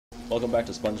Welcome back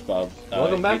to Spongebob.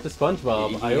 Welcome back to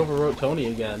Spongebob. I overwrote Tony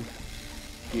again.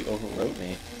 You overwrote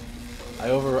me. I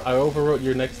overwrote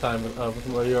your next time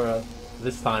with your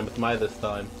this time with my this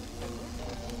time.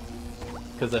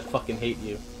 Because I fucking hate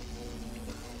you.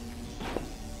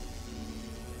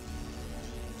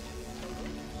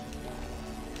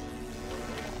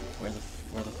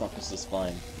 Where the fuck is this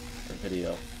Vine or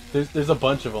video? There's a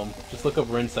bunch of them. Just look up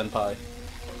Rin Senpai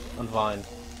on Vine.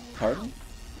 Pardon?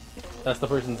 That's the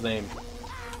person's name.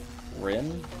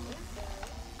 Rin?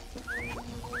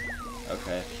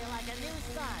 Okay.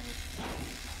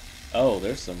 Oh,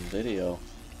 there's some video.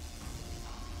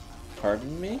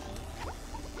 Pardon me?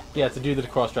 Yeah, it's a dude that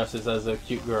cross-dresses as a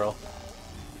cute girl.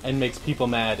 And makes people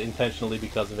mad intentionally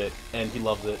because of it. And he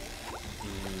loves it.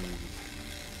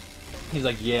 He's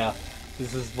like, yeah,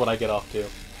 this is what I get off to.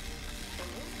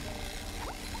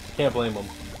 Can't blame him.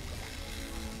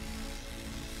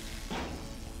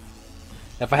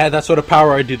 If I had that sort of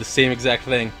power, I'd do the same exact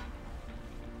thing.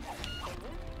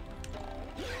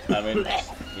 I mean,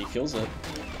 he kills it.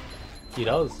 He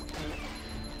does.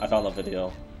 I found the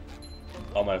video.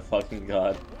 Oh my fucking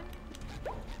god.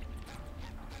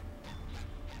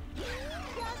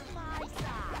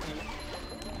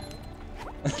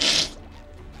 It's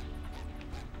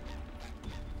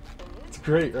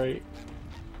great, right?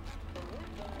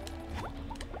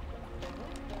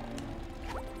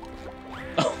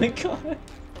 Oh my god.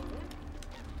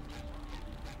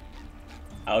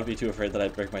 I would be too afraid that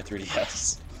I'd break my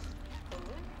 3DS.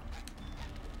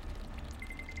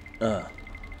 I'm a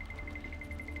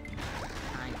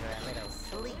little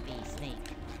sleepy snake.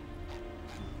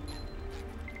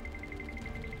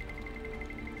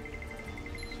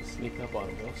 Just sneak up on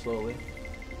him real slowly.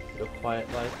 Get a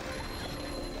quiet life.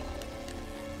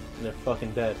 And they're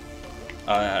fucking dead.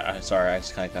 I'm sorry, I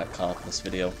just kind of got caught up in this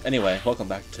video. Anyway, welcome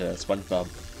back to SpongeBob.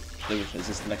 Is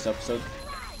this the next episode?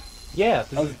 Yeah,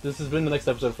 this has been the next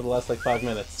episode for the last like 5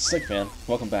 minutes. Sick, man.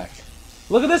 Welcome back.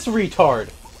 Look at this retard!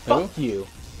 Who? Fuck you!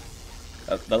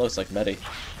 That looks like Medi.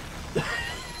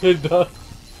 It does.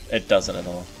 It doesn't at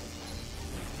all.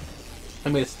 I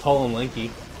mean, it's tall and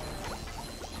lanky.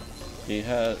 He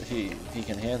can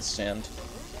handstand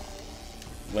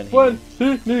when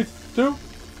he needs to.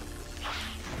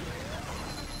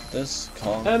 This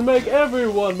Kong And make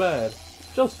everyone mad.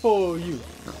 Just for you.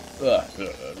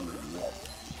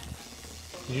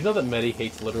 Did you know that Medi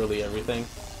hates literally everything?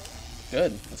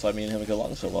 Good. That's why me and him get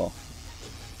along so well.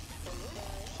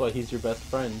 That's why he's your best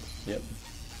friend. Yep.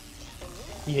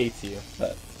 He hates you.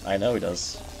 But I know he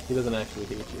does. He doesn't actually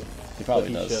hate you. He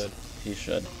probably But he does. should. He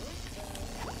should.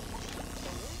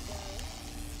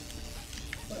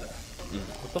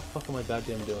 What the fuck am I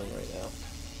goddamn doing right now?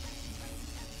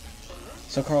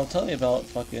 So Carl, tell me about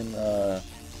fucking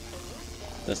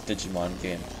this Digimon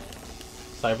game.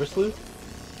 Cyber Sleuth?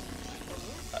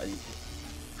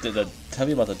 Tell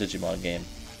me about the Digimon game.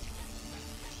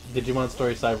 Digimon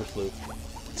Story Cyber Sleuth.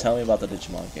 Tell me about the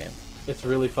Digimon game. It's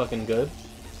really fucking good.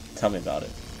 Tell me about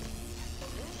it.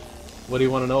 What do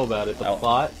you want to know about it? The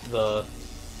plot?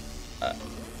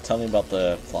 Tell me about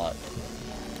the plot.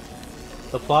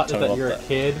 The plot Tell is me that about you're that. a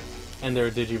kid and they're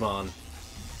a Digimon.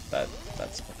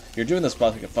 That's. You're doing this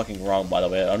fucking wrong, by the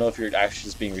way. I don't know if you're actually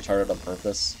just being retarded on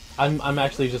purpose. I'm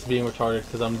actually just being retarded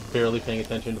because I'm barely paying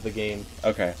attention to the game.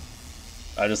 Okay.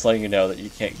 I'm just letting you know that you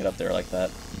can't get up there like that.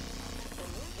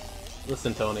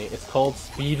 Listen, Tony, it's called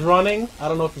speedrunning. I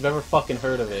don't know if you've ever fucking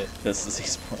heard of it. This is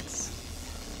esports.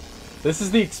 This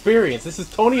is the experience. This is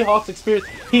Tony Hawk's experience.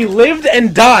 He lived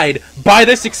and died by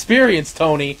this experience,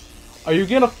 Tony. Are you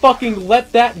gonna fucking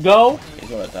let that go? He's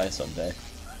gonna die someday.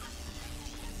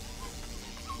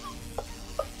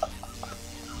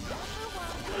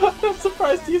 I'm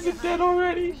surprised he isn't dead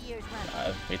already.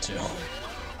 Me too.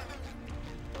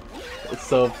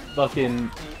 So,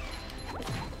 fucking...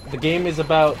 The game is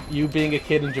about you being a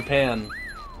kid in Japan.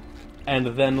 And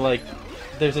then, like,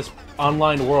 there's this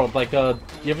online world. Like, you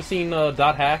ever seen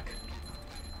Dot Hack?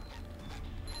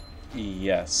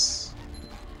 Yes.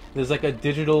 There's, like, a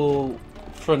digital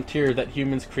frontier that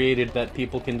humans created that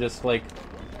people can just, like,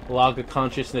 log a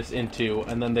consciousness into,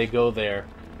 and then they go there.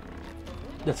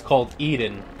 That's called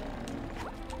Eden.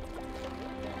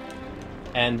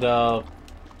 And,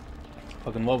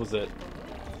 fucking what was it?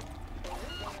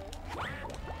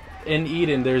 In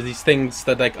Eden, there's these things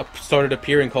that, like, started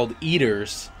appearing called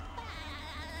Eaters.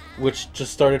 Which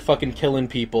just started fucking killing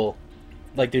people.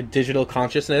 Like, their digital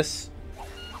consciousness.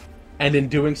 And in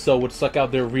doing so, would suck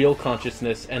out their real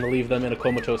consciousness and leave them in a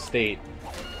comatose state.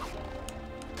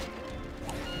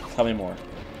 Tell me more.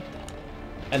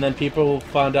 And then people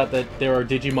found out that there are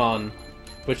Digimon,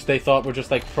 which they thought were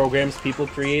just like programs people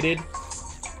created.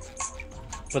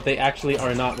 but they actually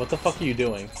are not. What the fuck are you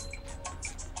doing?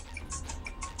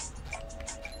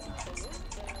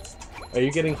 Are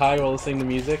you getting high while listening to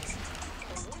music?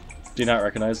 Do you not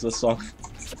recognize this song?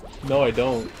 No, I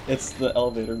don't. It's the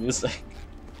elevator music.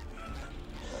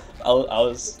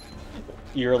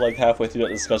 You're like halfway through that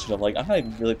discussion. I'm like, I'm not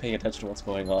even really paying attention to what's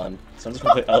going on, so I'm just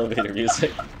gonna play elevator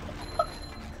music.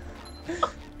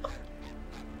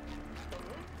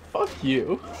 Fuck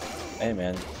you. Hey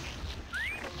man,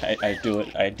 I do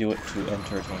it to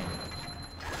entertain.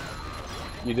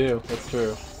 You do. That's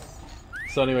true.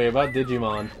 So anyway, about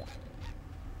Digimon.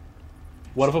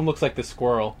 One of them looks like the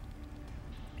squirrel.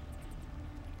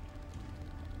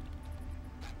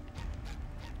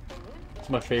 It's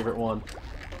my favorite one.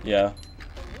 Yeah.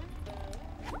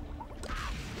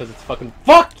 Because it's fucking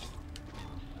fuck!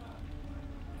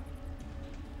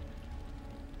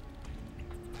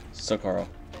 So Carl,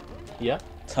 Yeah?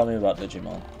 tell me about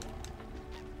Digimon.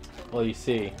 Well, you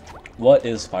see. What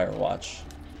is Firewatch?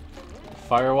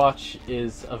 Firewatch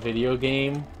is a video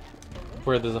game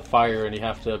where there's a fire and you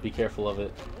have to be careful of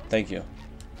it. Thank you.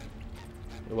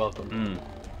 You're welcome.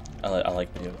 I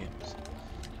like video games.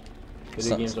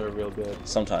 Video games are real good.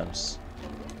 Sometimes.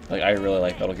 Like, I really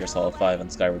like Metal Gear Solid 5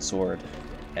 and Skyward Sword.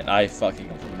 And I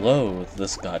fucking loathe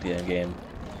this goddamn game.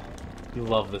 You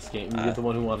love this game. You're the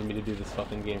one who wanted me to do this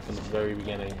fucking game from the very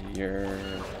beginning. You're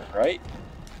right.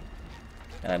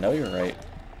 And I know you're right.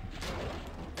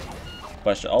 But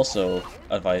I should also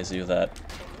advise you that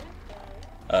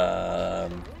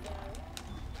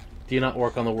Do you not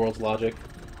work on the world's logic?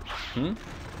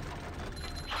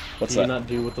 What's do you that? not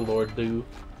do what the Lord do?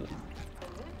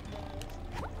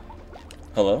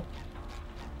 Hello?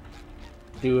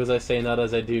 Do as I say, not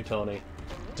as I do, Tony.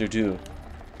 Do.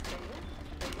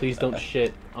 Please don't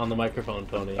shit on the microphone,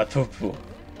 Tony. Atopu.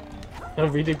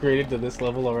 Have we degraded to this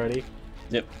level already?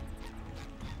 Yep.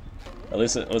 At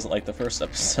least it wasn't like the first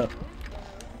episode.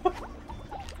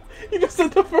 You just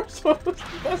said the first one was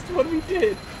the best one we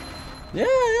did. Yeah,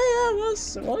 it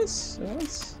was.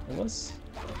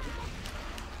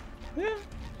 Yeah.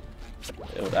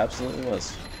 It absolutely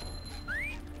was.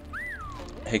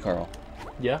 Hey Carl.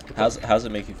 Yeah? How's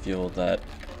it make you feel that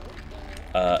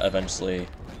eventually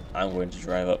I'm going to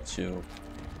drive up to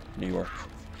New York?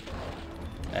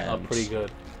 And pretty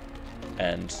good.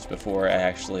 And before I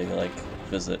actually like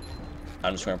visit,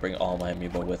 I'm just going to bring all my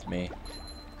amiibo with me,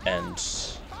 and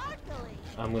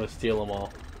I'm gonna steal them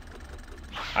all.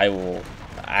 I will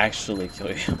actually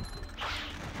kill you.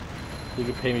 You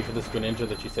could pay me for this Greninja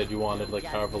that you said you wanted like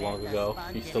however long ago.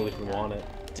 If you still even want it.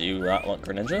 Do you not want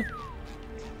Greninja?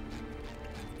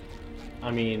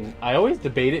 I mean, I always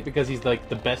debate it because he's like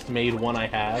the best made one I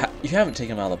have. You haven't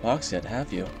taken him out of the box yet,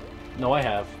 have you? No, I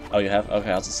have. Oh, you have?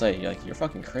 Okay, I was gonna say, you're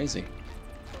fucking crazy.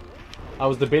 I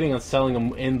was debating on selling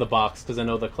them in the box because I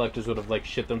know the collectors would have like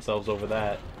shit themselves over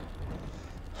that.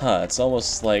 Huh, it's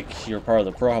almost like you're part of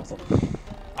the problem.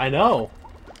 I know.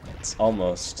 It's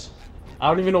almost. I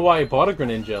don't even know why I bought a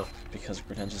Greninja. Because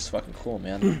Greninja's fucking cool,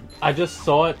 man. I just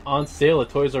saw it on sale at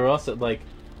Toys R Us at like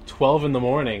 12 in the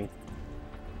morning.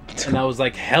 And I was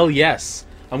like, hell yes.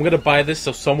 I'm gonna buy this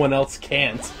so someone else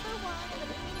can't.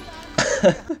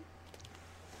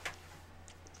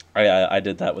 I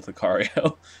did that with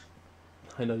Lucario.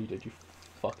 I know you did, you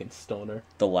fucking stoner.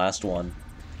 The last one.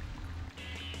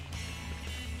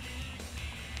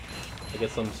 I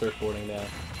guess I'm surfboarding now.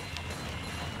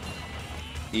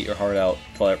 Eat your heart out,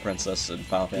 Twilight Princess and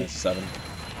Final Fantasy VII.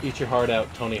 Eat your heart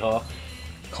out, Tony Hawk.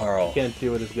 Carl. Can't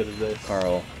do it as good as this.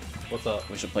 Carl. What's up?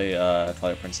 We should play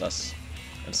Twilight Princess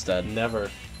instead. Never.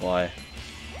 Why?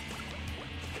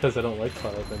 Because I don't like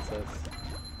Twilight Princess.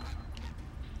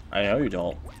 I know you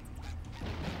don't.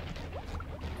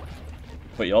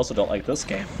 But you also don't like this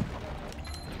game.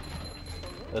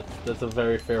 That's a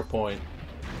very fair point.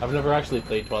 I've never actually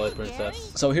played Twilight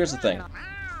Princess. So here's the thing.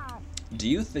 Do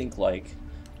you think, like,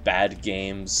 bad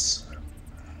games...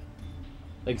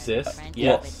 Exist?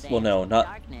 Yes. Well, no,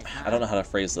 not... I don't know how to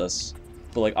phrase this.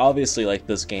 But, like, obviously, like,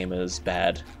 this game is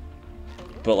bad.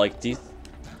 But, like, do you...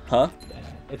 Huh?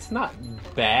 It's not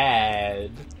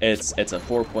bad. It's a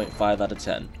 4.5 out of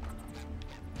 10.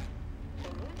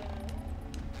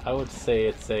 I would say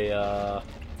it's a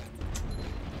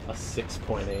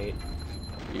 6.8.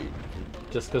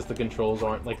 Just because the controls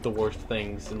aren't, like, the worst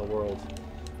things in the world.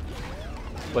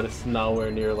 But it's nowhere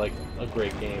near, like, a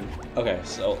great game. Okay,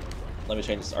 so let me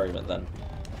change this argument then.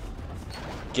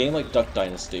 Game like Duck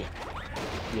Dynasty.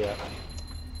 Yeah.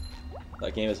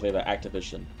 That game is made by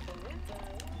Activision.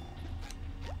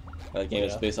 That game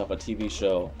is based off a TV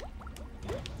show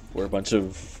where a bunch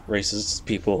of racist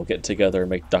people get together and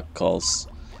make duck calls.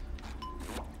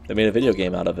 They made a video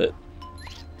game out of it.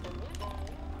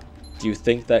 Do you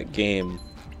think that game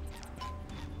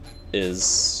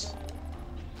is...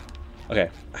 Okay,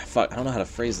 fuck, I don't know how to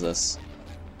phrase this.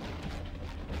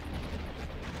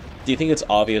 Do you think it's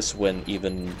obvious when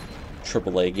even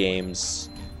AAA games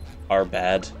are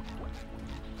bad?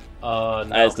 No.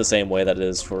 As the same way that it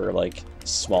is for, like,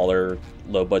 smaller,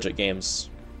 low-budget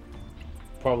games?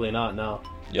 Probably not, no.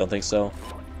 You don't think so?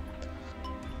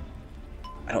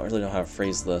 I don't really know how to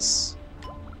phrase this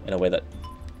in a way that...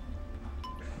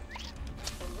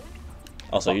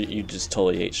 Also, you just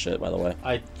totally ate shit, by the way.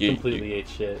 I completely ate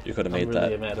shit. You could have made I'm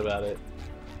really mad about it.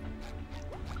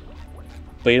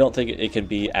 But you don't think it can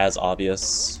be as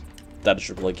obvious that a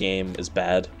AAA game is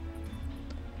bad?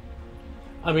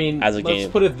 I mean, as a let's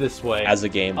game, put it this way. As a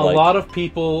game, a lot of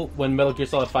people, when Metal Gear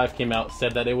Solid 5 came out,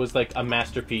 said that it was like a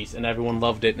masterpiece and everyone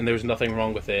loved it and there was nothing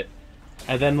wrong with it.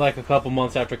 And then like a couple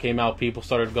months after it came out, people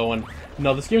started going,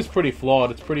 no, this game's pretty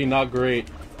flawed, it's pretty not great.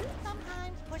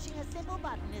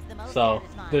 So,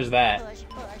 there's that.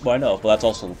 Well, I know, but that's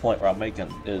also the point where I'm making,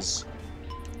 is...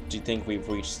 Do you think we've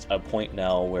reached a point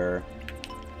now where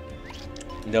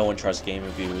no one trusts game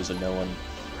reviews and no one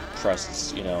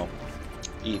trusts, you know,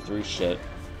 E3 shit?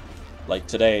 Like,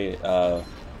 today,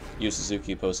 Yu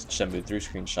Suzuki posted Shenmue 3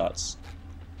 screenshots,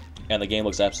 and the game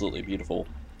looks absolutely beautiful.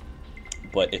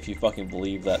 But if you fucking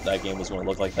believe that that game was going to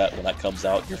look like that when that comes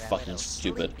out, you're fucking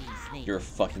stupid. You're a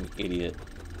fucking idiot.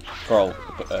 Carl,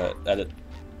 edit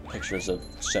pictures of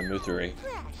Shenmue 3.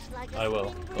 I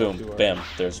will. Boom, bam,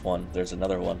 there's one, there's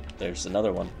another one, there's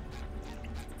another one.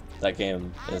 That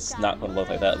game is not going to look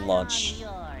like that in launch.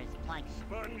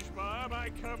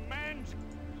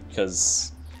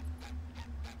 Because,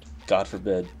 God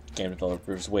forbid, game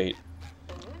developers wait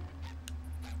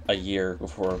a year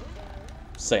before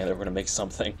saying they're going to make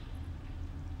something.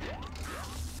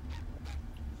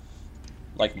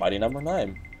 Like Mighty Number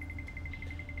 9.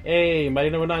 Hey,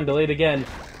 Mighty Number 9 delayed again.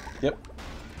 Yep.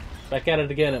 Back at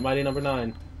it again at Mighty Number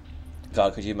 9.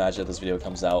 God, could you imagine if this video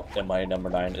comes out and Mighty Number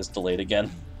 9 is delayed again?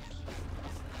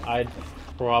 I'd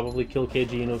probably kill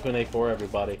KG and Ufune for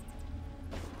everybody.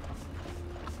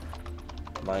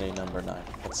 Mighty Number 9.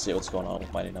 Let's see what's going on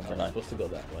with Mighty Number 9. Supposed to go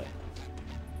that way.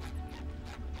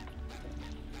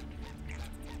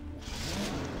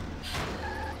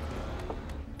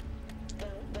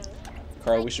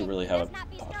 Carl, we should really have a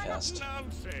podcast.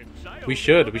 We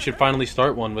should. We should finally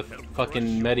start one with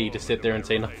fucking Medi to sit there and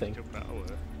say nothing.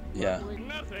 Yeah.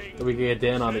 And we can get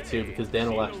Dan on it too, because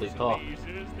Dan will actually talk.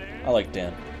 I like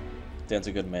Dan. Dan's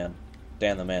a good man.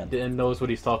 Dan the man. Dan knows what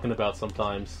he's talking about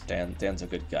sometimes. Dan's a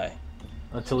good guy.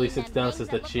 Until he sits down and says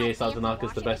that Chie Satonaka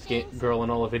is the best girl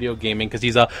in all of video gaming, because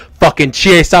he's a fucking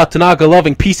Chie Satonaka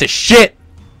loving piece of shit!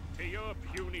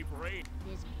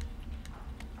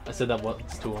 I said that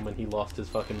once to him and he lost his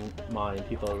fucking mind.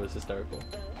 He thought it was hysterical.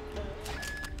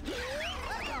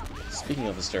 Speaking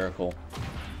of hysterical.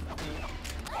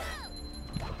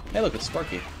 Hey look, it's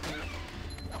Sparky.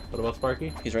 What about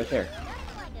Sparky? He's right there.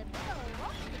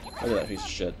 Look at that piece of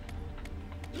shit.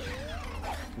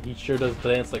 He sure does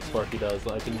dance like Sparky does,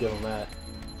 I can give him that.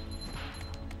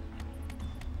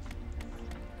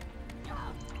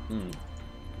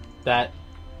 That...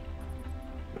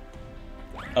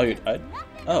 Oh, you died?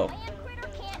 Oh.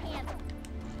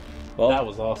 Well, that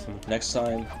was awesome. Next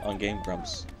time on Game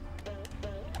Grumps.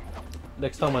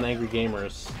 Next time on Angry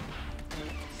Gamers,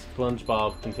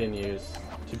 Spongebob continues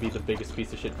to be the biggest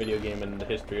piece of shit video game in the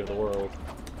history of the world.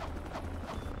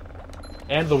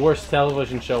 And the worst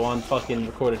television show on fucking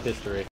recorded history.